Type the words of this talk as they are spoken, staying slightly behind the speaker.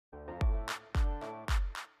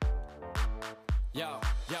Yo,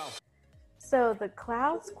 yo. So the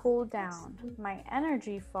clouds cool down. My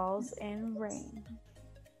energy falls in rain.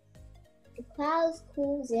 The clouds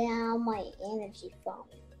cool down. My energy falls.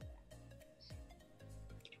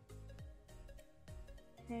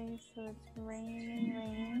 Okay, so it's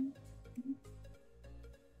raining.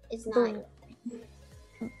 It's not.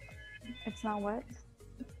 It's not what?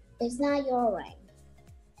 It's not your rain.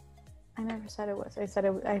 I never said it was. I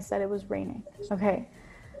said it was raining. Okay.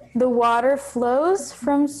 The water flows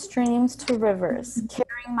from streams to rivers,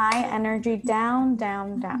 carrying my energy down,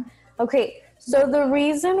 down, down. Okay, so the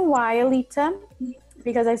reason why, Alita,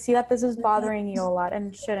 because I see that this is bothering you a lot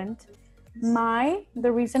and shouldn't.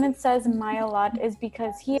 The reason it says my a lot is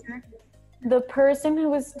because here, the person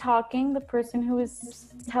who is talking, the person who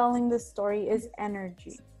is telling the story is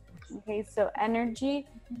energy. Okay, so energy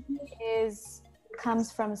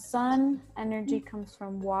comes from sun, energy comes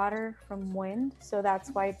from water, from wind. So that's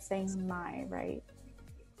why it's saying my, right?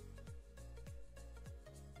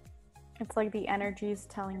 It's like the energy is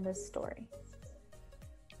telling this story.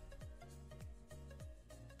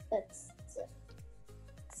 That's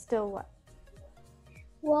still what?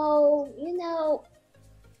 Well,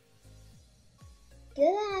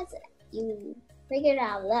 good as you figured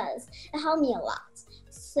out this, it helped me a lot.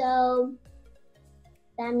 So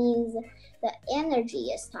that means the energy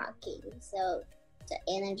is talking. So the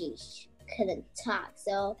energy couldn't talk.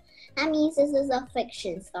 So that means this is a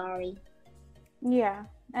fiction story. Yeah,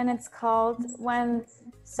 and it's called when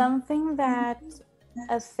something that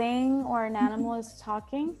a thing or an animal is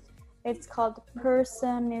talking, it's called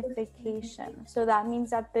personification. So that means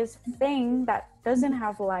that this thing that doesn't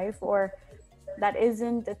have life or that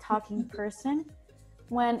isn't a talking person,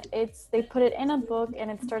 when they put it in a book and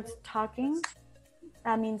it starts talking,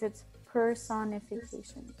 that means it's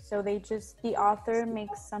personification. So the author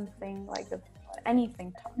makes something like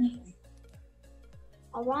anything talk.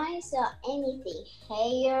 Alright, so anything,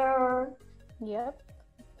 hair. Yep.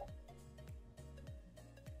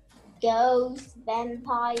 Ghosts,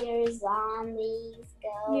 vampires, zombies,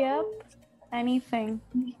 ghosts. Yep, anything.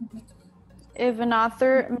 If an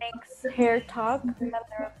author makes hair talk, then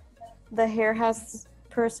the hair has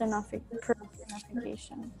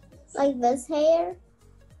personification. Like this hair?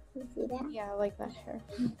 You see that? Yeah, like that hair.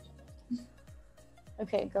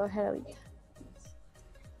 Okay, go ahead, Alita.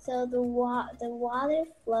 So the water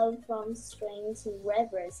flowed from streams to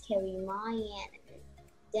rivers, carrying my energy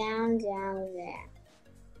down, down, down.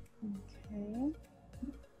 Okay.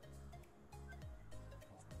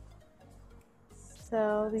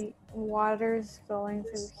 So the water's going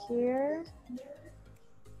through here.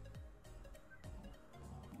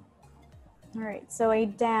 All right, so a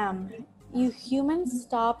dam. You humans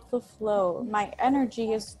stop the flow. My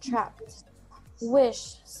energy is trapped.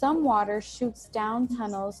 Wish some water shoots down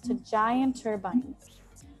tunnels to giant turbines.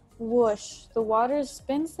 Whoosh, the water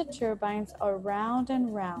spins the turbines around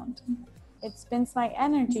and round. It spins my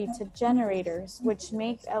energy to generators, which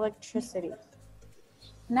make electricity.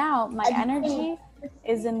 Now my energy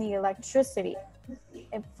is in the electricity.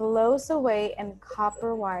 It flows away in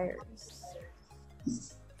copper wires.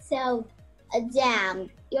 So a dam,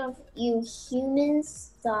 you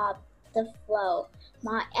humans stop the flow.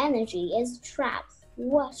 My energy is trapped.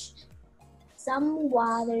 Whoosh, some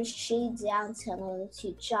water shoots down tunnels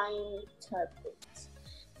to giant turbines.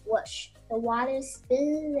 Whoosh, the water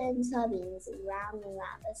spins and turbines round and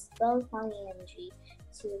round. It spills my energy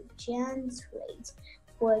to generate,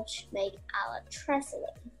 which make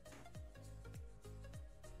electricity.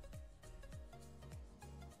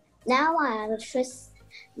 Now my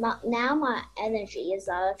energy is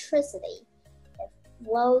electricity. It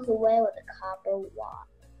flows away with the copper wire.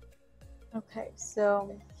 Okay,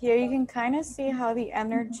 so here you can kind of see how the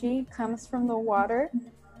energy comes from the water.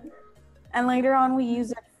 And later on we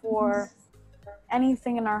use it for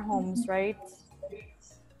anything in our homes, right?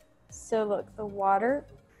 So look, the water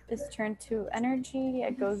is turned to energy.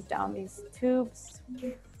 It goes down these tubes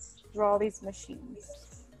through all these machines.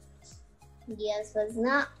 Yes, but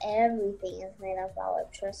not everything is made of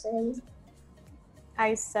electricity.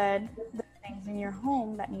 I said the things in your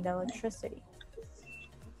home that need electricity.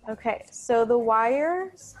 Okay, so the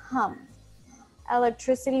wires hum.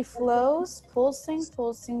 Electricity flows, pulsing,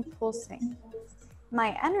 pulsing, pulsing.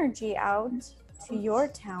 My energy out to your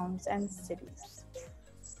towns and cities.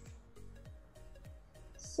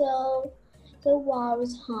 So the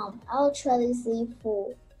wires hum. Electricity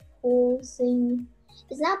pulsing.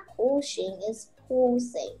 It's not pushing, it's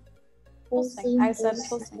pulsing. Pulsing. I said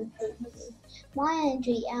pulsing. My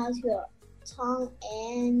energy out to your town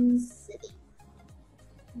and city.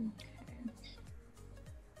 Okay.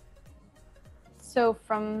 So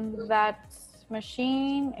from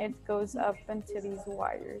machine, it goes up into these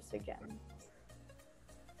wires again.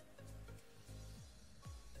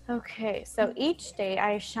 Okay, so each day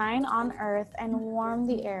I shine on earth and warm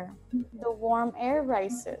the air. The warm air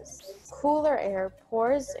rises. Cooler air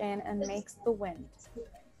pours in and makes the wind.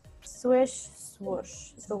 Swish,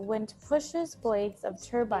 swoosh. The wind pushes blades of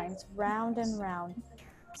turbines round and round,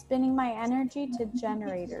 spinning my energy to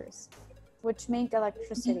generators, which make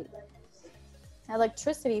electricity.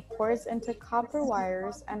 Electricity pours into copper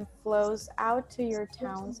wires and flows out to your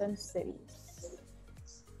towns and cities.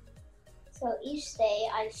 So each day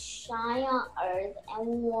I shine on earth and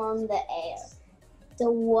warm the air. The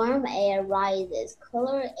warm air rises,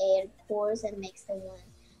 cooler air pours and makes the wind.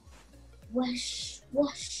 Whoosh,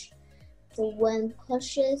 whoosh. The wind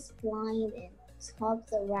pushes blind and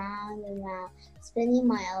hops around and round, spinning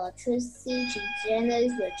my electricity to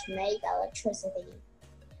generators which make electricity.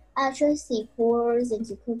 Electricity pours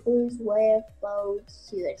into coopers where flows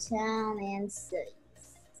to a town and cities.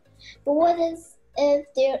 But what is if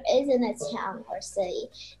there isn't a town or city?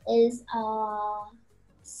 Is a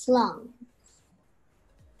slum.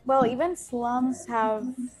 Well, even slums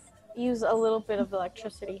use a little bit of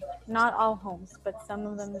electricity. Not all homes, but some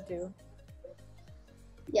of them do.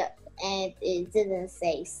 Yep, and it didn't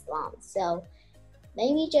say slum, so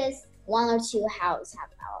maybe just one or two houses have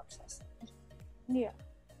electricity. Yeah.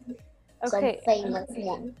 Okay.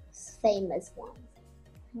 Some famous ones.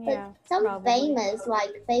 Yeah, but some probably.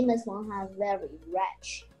 famous ones are very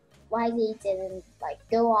rich. Why they didn't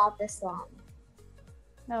go off the slum?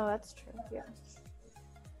 No, that's true. Yeah.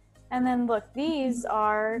 And then look, these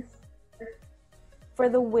are for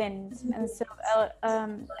the wind, and so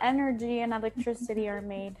energy and electricity are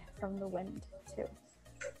made from the wind too.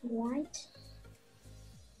 Right.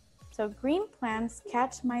 So green plants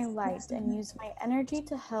catch my light and use my energy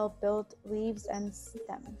to help build leaves and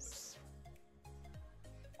stems.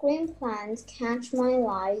 Green plants catch my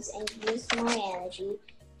light and use my energy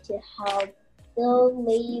to help build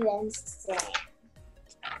leaves and stems.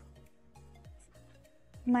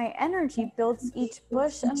 My energy builds each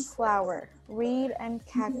bush and flower, reed and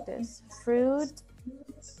cactus, fruit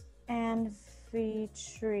and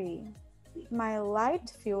tree. My light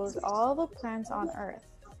fuels all the plants on earth.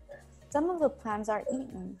 Some of the plants are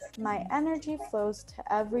eaten. My energy flows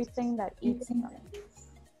to everything that eats them.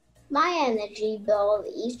 My energy builds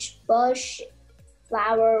each bush,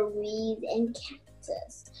 flower, reed, and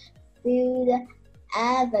cactus, food,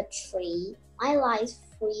 every tree. My light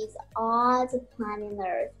frees all the plants on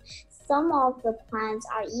earth. Some of the plants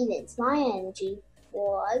are eaten. My energy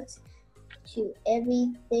flows to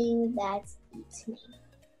everything that eats me.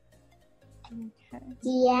 Okay.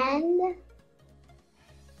 The end.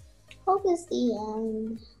 Hope is the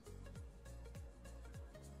end.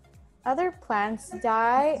 Other plants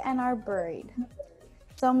die and are buried.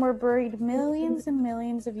 Some were buried millions and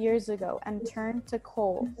millions of years ago and turned to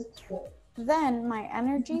coal. Then my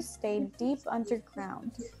energy stayed deep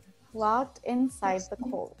underground, locked inside the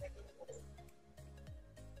coal.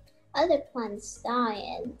 Other plants die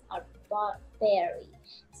and are buried.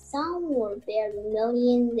 Some were buried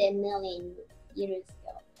millions and millions years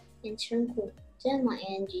ago and turned coal. Then my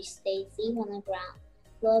energy stayed deep on the ground,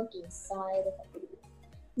 locked inside the coal.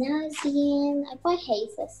 Now it's the end. I quite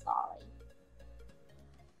hate this story.